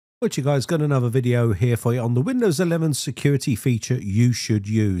What you guys, got another video here for you on the Windows 11 security feature you should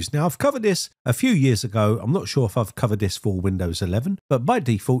use. Now, I've covered this a few years ago. I'm not sure if I've covered this for Windows 11, but by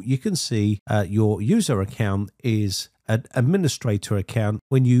default, you can see your user account is an administrator account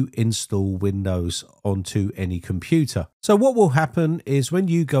when you install Windows onto any computer. So what will happen is when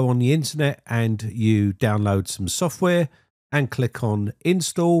you go on the internet and you download some software and click on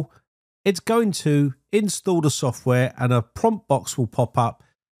install, it's going to install the software and a prompt box will pop up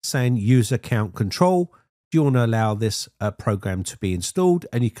saying user account control. Do you want to allow this program to be installed?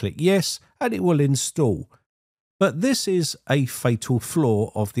 And you click yes, and it will install. But this is a fatal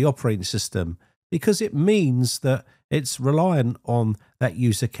flaw of the operating system because it means that it's reliant on that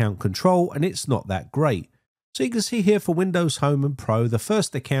user account control, and it's not that great. So you can see here for Windows Home and Pro, the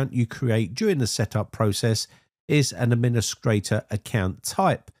first account you create during the setup process is an administrator account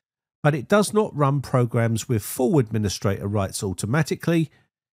type, but it does not run programs with full administrator rights automatically.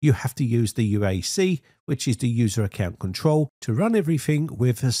 You have to use the UAC, which is the user account control, to run everything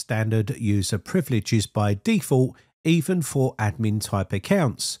with the standard user privileges by default, even for admin type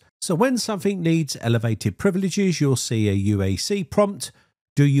accounts. So when something needs elevated privileges, you'll see a UAC prompt.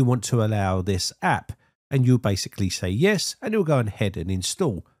 Do you want to allow this app? And you'll basically say yes, and it'll go ahead and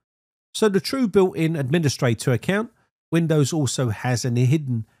install. So the true built-in administrator account, Windows also has a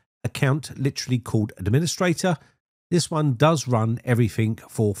hidden account literally called administrator. This one does run everything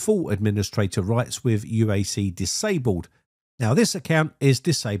for full administrator rights with UAC disabled. Now this account is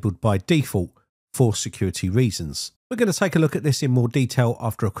disabled by default for security reasons. We're going to take a look at this in more detail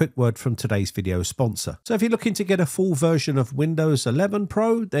after a quick word from today's video sponsor. So if you're looking to get a full version of Windows 11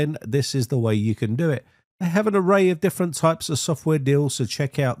 Pro, then this is the way you can do it. They have an array of different types of software deals, so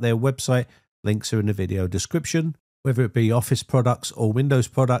check out their website. Links are in the video description. Whether it be Office products or Windows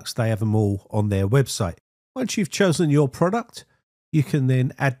products, they have them all on their website. Once you've chosen your product, you can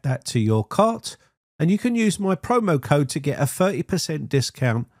then add that to your cart, and you can use my promo code to get a 30%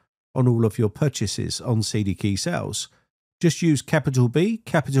 discount on all of your purchases on CD Key Sales. Just use capital B,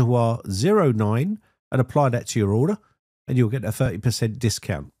 capital R 09 and apply that to your order, and you'll get a 30%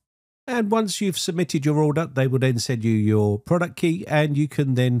 discount. And once you've submitted your order, they will then send you your product key, and you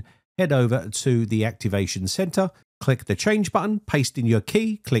can then head over to the activation center. Click the change button, paste in your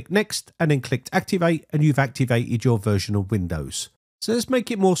key, click next, and then click activate, and you've activated your version of Windows. So let's make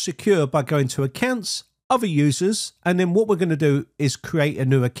it more secure by going to accounts, other users, and then what we're going to do is create a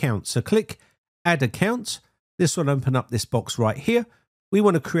new account. So click add account. This will open up this box right here. We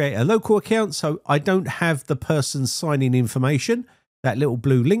want to create a local account, so I don't have the person's sign-in information. That little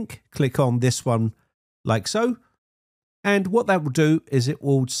blue link, click on this one like so. And what that will do is it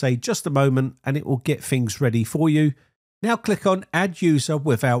will say just a moment and it will get things ready for you. Now click on add user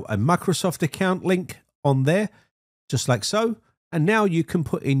without a Microsoft account link on there, just like so. And now you can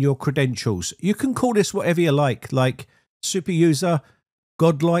put in your credentials. You can call this whatever you like super user,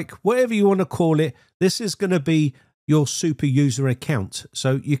 godlike, whatever you want to call it. This is going to be your super user account.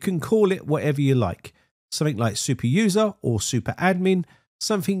 So you can call it whatever you like. Something like super user or super admin,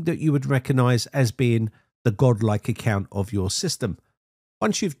 something that you would recognize as being the godlike account of your system.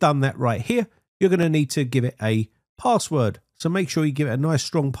 Once you've done that right here, you're going to need to give it a password. So make sure you give it a nice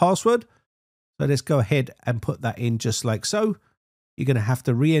strong password. So let's go ahead and put that in just like so. You're going to have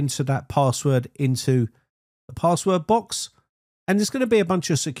to re-enter that password into the password box. And there's going to be a bunch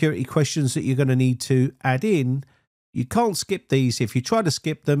of security questions that you're going to need to add in. You can't skip these. If you try to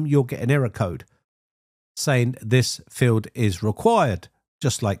skip them, you'll get an error code saying this field is required,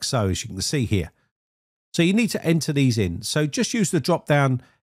 just like so, as you can see here. So you need to enter these in. So just use the drop down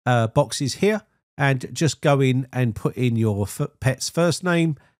boxes here and just go in and put in your pet's first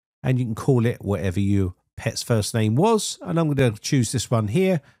name, and you can call it whatever your pet's first name was. And I'm going to choose this one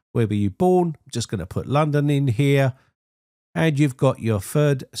here. Where were you born? I'm just going to put London in here. And you've got your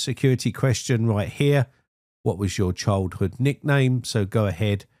third security question right here. What was your childhood nickname? So go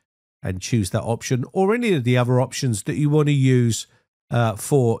ahead and choose that option or any of the other options that you want to use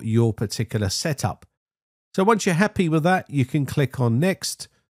for your particular setup. So once you're happy with that, you can click on next.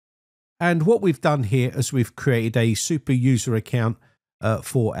 And what we've done here is we've created a super user account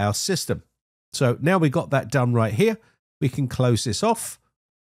for our system. So now we've got that done right here. We can close this off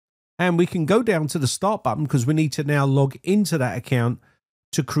and we can go down to the start button because we need to now log into that account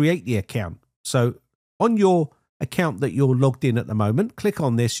to create the account. So on your account that you're logged in at the moment, click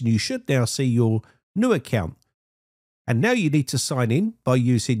on this and you should now see your new account. And now you need to sign in by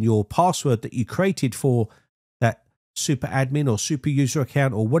using your password that you created for that super admin or super user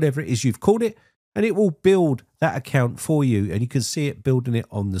account or whatever it is you've called it, and it will build that account for you, and you can see it building it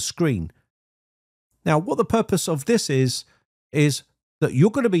on the screen. Now, what the purpose of this is that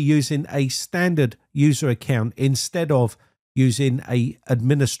you're going to be using a standard user account instead of using a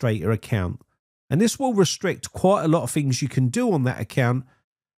administrator account. And this will restrict quite a lot of things you can do on that account.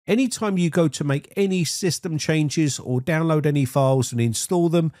 Anytime you go to make any system changes or download any files and install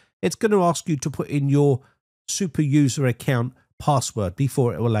them, it's going to ask you to put in your super user account password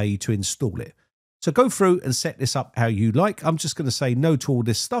before it will allow you to install it. So go through and set this up how you like. I'm just going to say no to all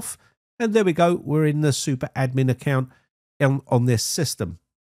this stuff. And there we go. We're in the super admin account on this system.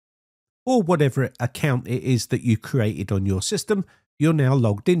 Or whatever account it is that you created on your system, you're now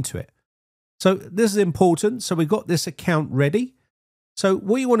logged into it. So this is important. So we've got this account ready. So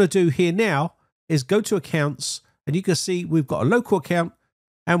what you want to do here now is go to accounts, and you can see we've got a local account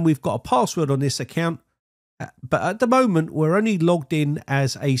and we've got a password on this account. But at the moment, we're only logged in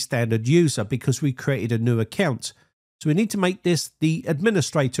as a standard user because we created a new account. So we need to make this the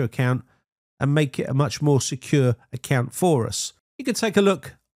administrator account and make it a much more secure account for us. You can take a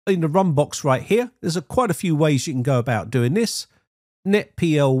look in the run box right here. There's quite a few ways you can go about doing this.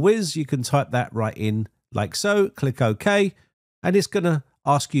 NetPLWiz, you can type that right in like so, click OK, and it's going to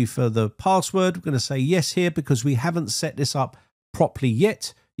ask you for the password. We're going to say yes here because we haven't set this up properly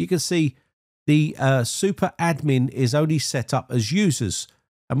yet. You can see the super admin is only set up as users,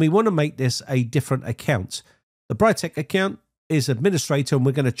 and we want to make this a different account. The Britec account is administrator, and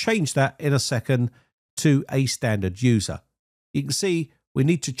we're going to change that in a second to a standard user. You can see we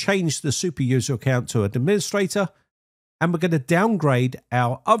need to change the super user account to an administrator, and we're going to downgrade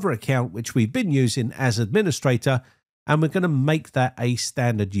our other account, which we've been using as administrator, and we're going to make that a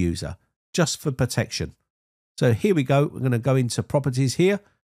standard user just for protection. So here we go. We're going to go into properties here,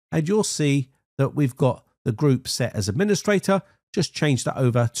 and you'll see that we've got the group set as administrator. Just change that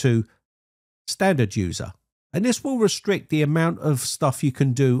over to standard user. And this will restrict the amount of stuff you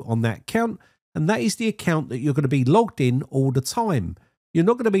can do on that account. And that is the account that you're going to be logged in all the time. You're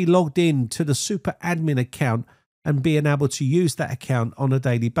not going to be logged in to the super admin account and being able to use that account on a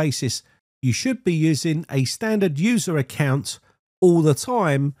daily basis. You should be using a standard user account all the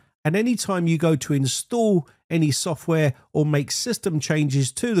time. And anytime you go to install any software or make system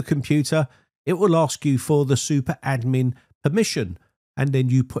changes to the computer, it will ask you for the super admin permission, and then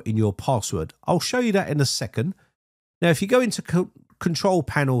you put in your password. I'll show you that in a second. Now, if you go into control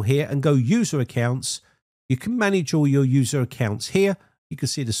panel here and go user accounts, you can manage all your user accounts here. You can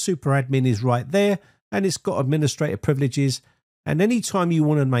see the super admin is right there, and it's got administrator privileges. And anytime you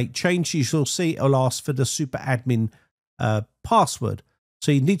want to make changes, you'll see it'll ask for the super admin password.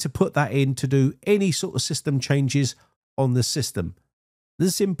 So you need to put that in to do any sort of system changes on the system.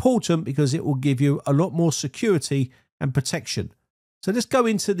 This is important because it will give you a lot more security and protection. So let's go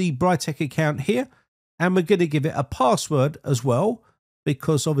into the Britec account here, and we're going to give it a password as well,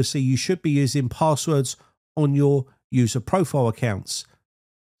 because obviously you should be using passwords on your user profile accounts.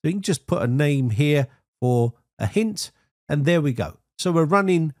 So you can just put a name here for a hint, and there we go. So we're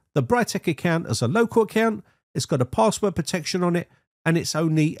running the Britec account as a local account. It's got a password protection on it, and it's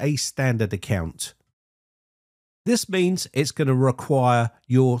only a standard account. This means it's going to require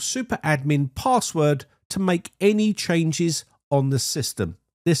your super admin password to make any changes on the system.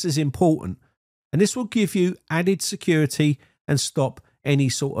 This is important, and this will give you added security and stop any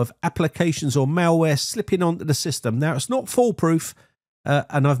sort of applications or malware slipping onto the system. Now, it's not foolproof,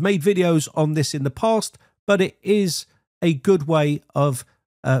 and I've made videos on this in the past, but it is a good way of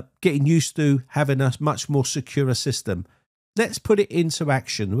getting used to having a much more secure system. Let's put it into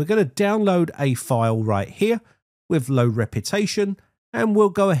action. We're going to download a file right here with low reputation, and we'll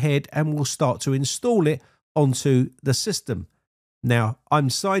go ahead and we'll start to install it onto the system. Now, I'm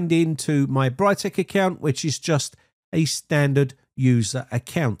signed in to my Britec account, which is just a standard user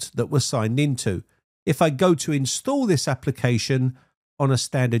account that we're signed into. If I go to install this application on a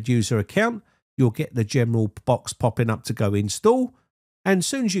standard user account, you'll get the general box popping up to go install. And as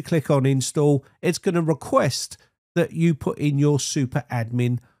soon as you click on install, it's going to request that you put in your super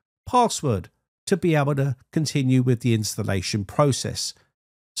admin password to be able to continue with the installation process.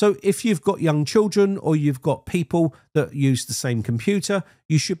 So if you've got young children or you've got people that use the same computer,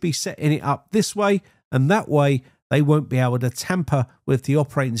 you should be setting it up this way, and that way they won't be able to tamper with the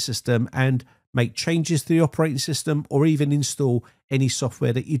operating system and make changes to the operating system or even install any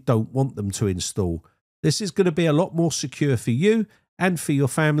software that you don't want them to install. This is going to be a lot more secure for you and for your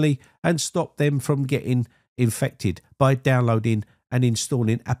family, and stop them from getting infected by downloading and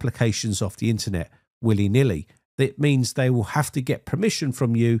installing applications off the internet willy-nilly. That means they will have to get permission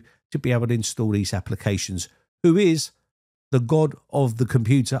from you to be able to install these applications. Who is the god of the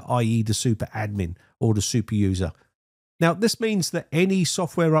computer, i.e. the super admin or the super user. Now, this means that any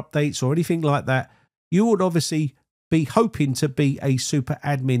software updates or anything like that, you would obviously be hoping to be a super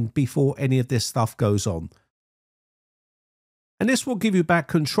admin before any of this stuff goes on. And this will give you back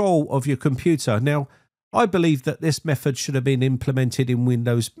control of your computer. Now, I believe that this method should have been implemented in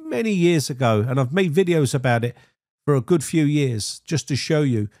Windows many years ago, and I've made videos about it for a good few years just to show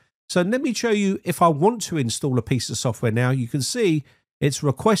you. So let me show you if I want to install a piece of software now. You can see it's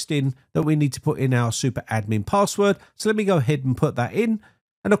requesting that we need to put in our super admin password. So let me go ahead and put that in.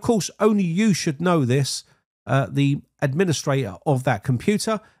 And of course, only you should know this, the administrator of that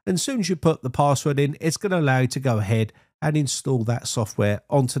computer. And as soon as you put the password in, it's going to allow you to go ahead and install that software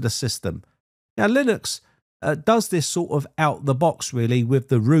onto the system. Now, Linux does this sort of out the box, really, with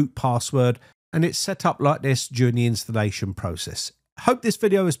the root password, and it's set up like this during the installation process. I hope this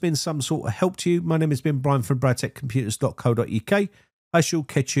video has been some sort of help to you. My name has been Brian from briteccomputers.co.uk. I shall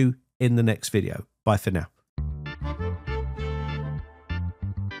catch you in the next video. Bye for now.